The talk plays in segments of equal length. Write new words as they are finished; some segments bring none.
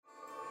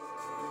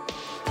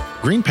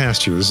Green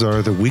Pastures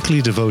are the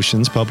weekly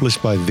devotions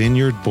published by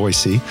Vineyard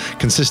Boise,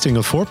 consisting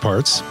of 4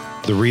 parts: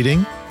 the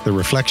reading, the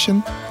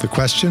reflection, the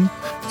question,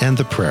 and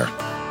the prayer.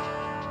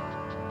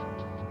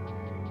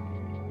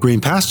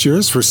 Green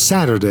Pastures for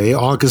Saturday,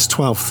 August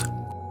 12th.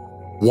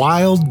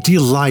 Wild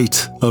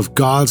delight of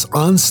God's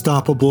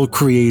unstoppable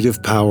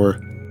creative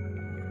power.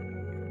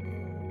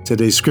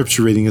 Today's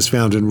scripture reading is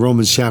found in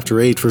Romans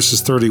chapter 8,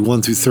 verses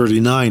 31 through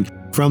 39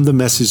 from the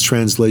Message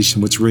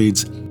translation, which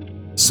reads,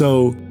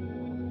 "So,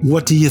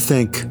 what do you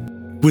think?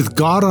 With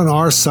God on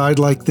our side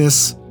like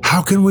this,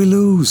 how can we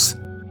lose?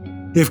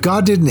 If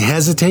God didn't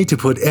hesitate to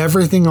put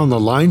everything on the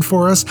line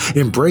for us,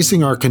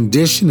 embracing our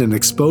condition and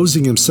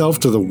exposing himself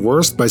to the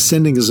worst by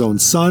sending his own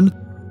son,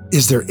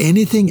 is there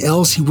anything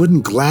else he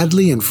wouldn't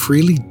gladly and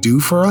freely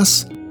do for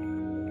us?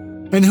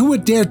 And who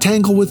would dare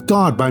tangle with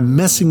God by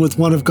messing with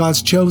one of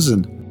God's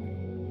chosen?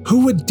 Who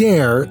would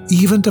dare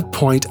even to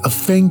point a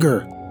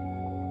finger?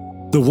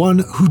 The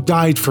one who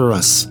died for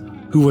us,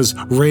 who was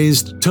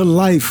raised to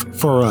life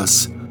for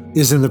us,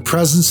 is in the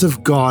presence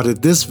of God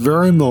at this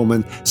very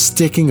moment,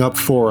 sticking up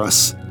for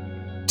us.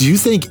 Do you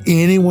think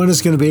anyone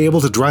is going to be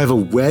able to drive a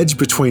wedge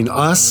between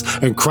us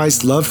and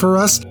Christ's love for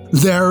us?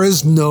 There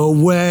is no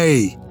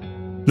way.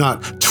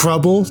 Not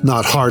trouble,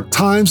 not hard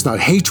times, not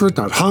hatred,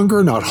 not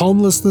hunger, not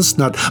homelessness,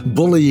 not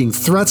bullying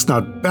threats,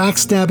 not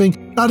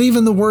backstabbing, not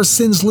even the worst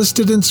sins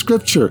listed in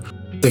Scripture.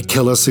 They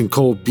kill us in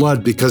cold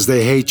blood because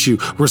they hate you.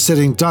 We're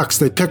sitting ducks.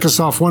 They pick us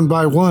off one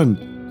by one.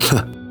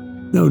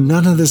 No,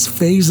 none of this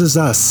phases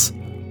us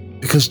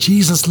because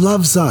Jesus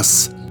loves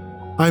us.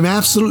 I'm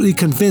absolutely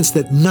convinced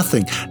that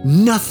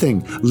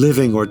nothing,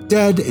 living or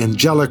dead,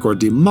 angelic or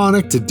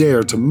demonic, today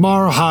or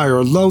tomorrow, high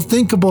or low,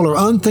 thinkable or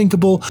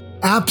unthinkable,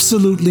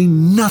 absolutely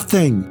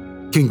nothing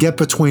can get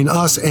between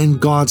us and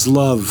God's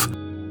love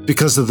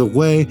because of the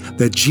way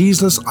that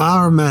Jesus,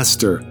 our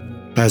Master,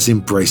 has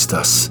embraced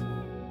us.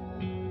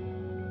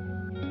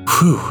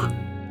 Whew.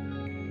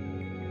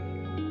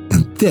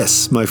 And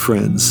this, my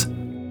friends,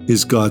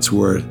 is God's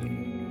Word.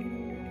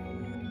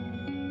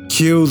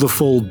 Cue the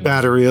full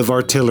battery of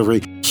artillery.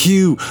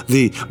 Cue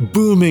the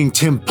booming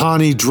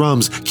timpani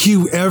drums.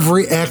 Cue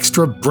every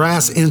extra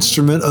brass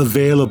instrument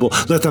available.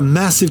 Let the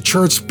massive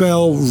church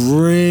bell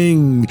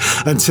ring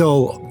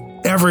until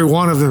every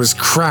one of them is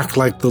cracked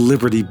like the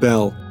Liberty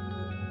Bell.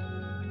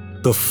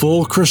 The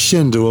full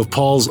crescendo of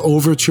Paul's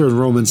overture in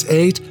Romans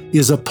 8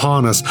 is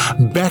upon us,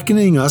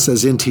 beckoning us,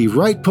 as N.T.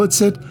 Wright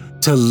puts it,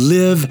 to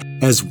live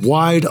as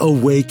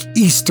wide-awake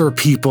Easter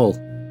people.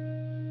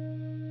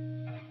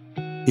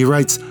 He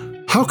writes,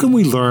 "How can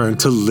we learn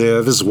to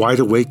live as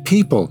wide-awake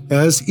people,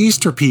 as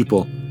Easter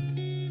people?"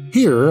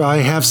 Here I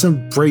have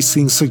some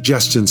bracing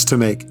suggestions to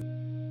make.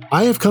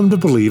 I have come to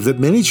believe that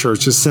many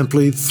churches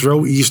simply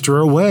throw Easter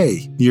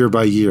away year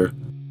by year.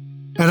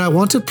 And I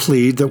want to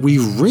plead that we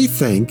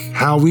rethink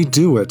how we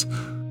do it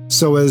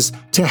so as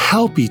to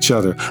help each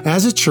other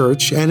as a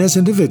church and as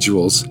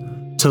individuals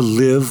to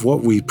live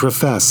what we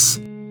profess.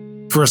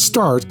 For a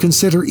start,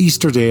 consider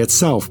Easter Day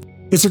itself.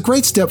 It's a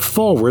great step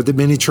forward that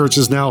many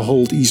churches now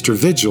hold Easter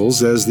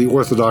vigils, as the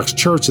Orthodox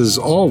Church has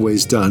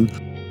always done,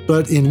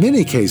 but in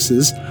many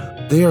cases,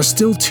 they are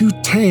still too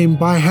tame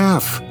by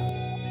half.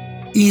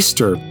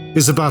 Easter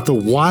is about the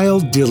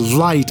wild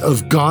delight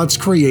of God's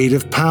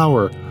creative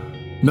power.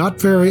 Not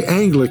very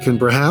Anglican,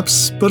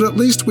 perhaps, but at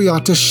least we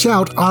ought to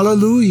shout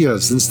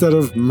Alleluias instead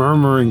of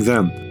murmuring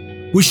them.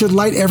 We should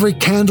light every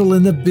candle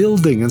in the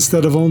building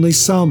instead of only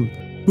some.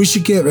 We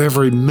should give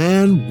every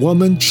man,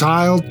 woman,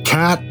 child,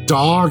 cat,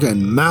 dog,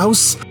 and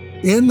mouse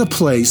in the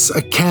place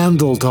a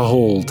candle to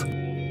hold.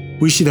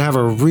 We should have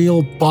a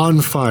real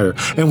bonfire,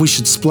 and we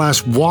should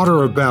splash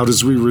water about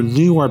as we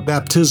renew our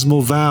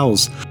baptismal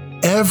vows.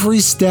 Every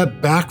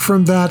step back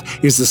from that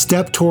is a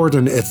step toward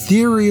an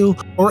ethereal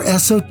or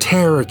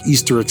esoteric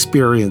Easter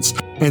experience.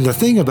 And the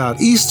thing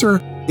about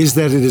Easter is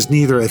that it is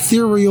neither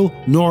ethereal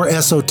nor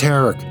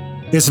esoteric.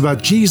 It's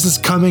about Jesus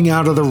coming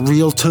out of the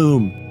real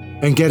tomb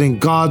and getting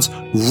God's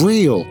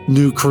real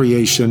new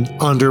creation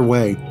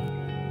underway.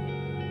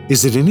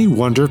 Is it any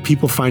wonder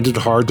people find it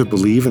hard to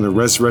believe in the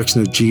resurrection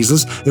of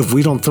Jesus if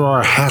we don't throw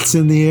our hats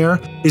in the air?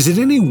 Is it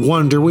any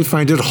wonder we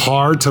find it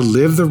hard to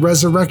live the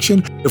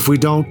resurrection if we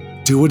don't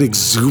do it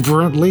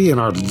exuberantly in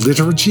our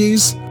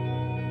liturgies?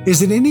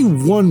 Is it any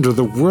wonder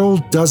the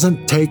world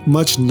doesn't take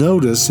much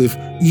notice if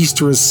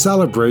Easter is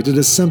celebrated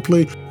as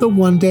simply the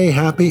one-day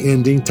happy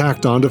ending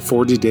tacked on to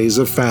 40 days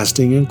of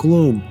fasting and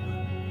gloom?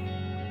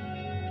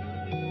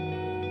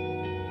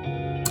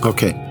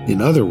 Okay, in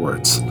other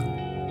words,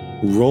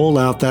 roll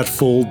out that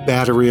full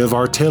battery of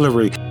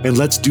artillery and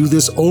let's do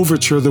this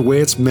overture the way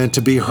it's meant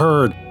to be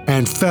heard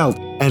and felt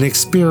and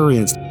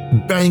experienced,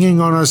 banging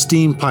on our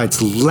steam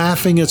pipes,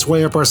 laughing its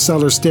way up our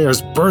cellar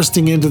stairs,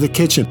 bursting into the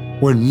kitchen,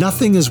 where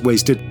nothing is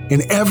wasted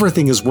and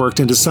everything is worked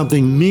into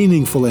something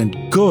meaningful and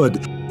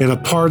good in a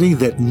party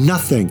that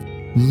nothing,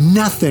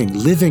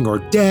 living or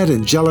dead,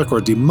 angelic or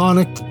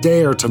demonic,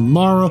 today or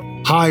tomorrow,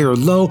 high or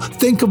low,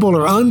 thinkable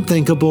or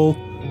unthinkable,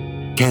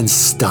 can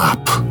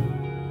stop.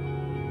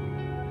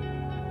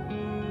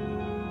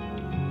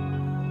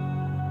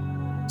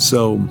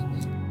 So,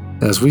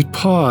 as we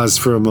pause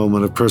for a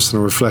moment of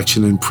personal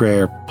reflection and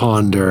prayer,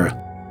 ponder,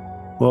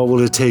 what will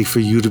it take for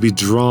you to be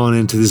drawn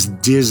into this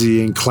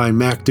dizzying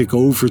climactic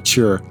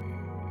overture?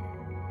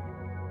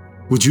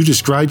 Would you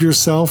describe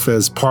yourself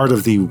as part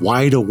of the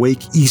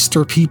wide-awake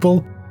Easter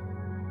people?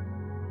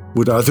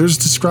 Would others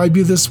describe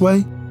you this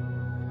way?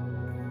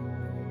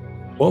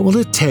 What will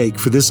it take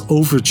for this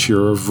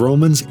overture of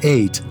Romans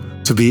 8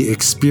 to be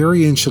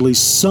experientially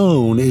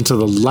sown into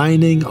the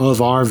lining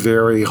of our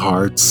very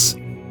hearts?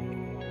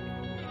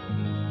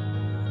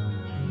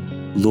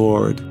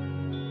 Lord,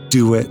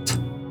 do it.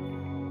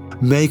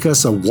 Make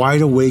us a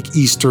wide-awake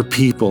Easter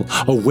people,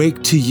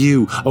 awake to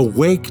you,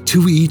 awake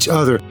to each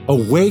other,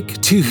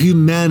 awake to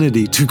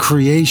humanity, to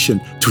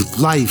creation, to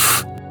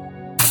life.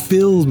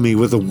 Fill me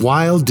with the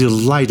wild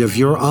delight of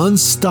your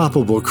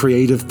unstoppable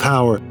creative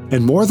power,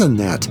 and more than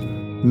that,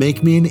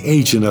 make me an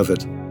agent of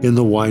it in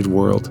the wide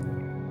world.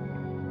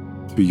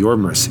 Through your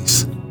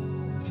mercies.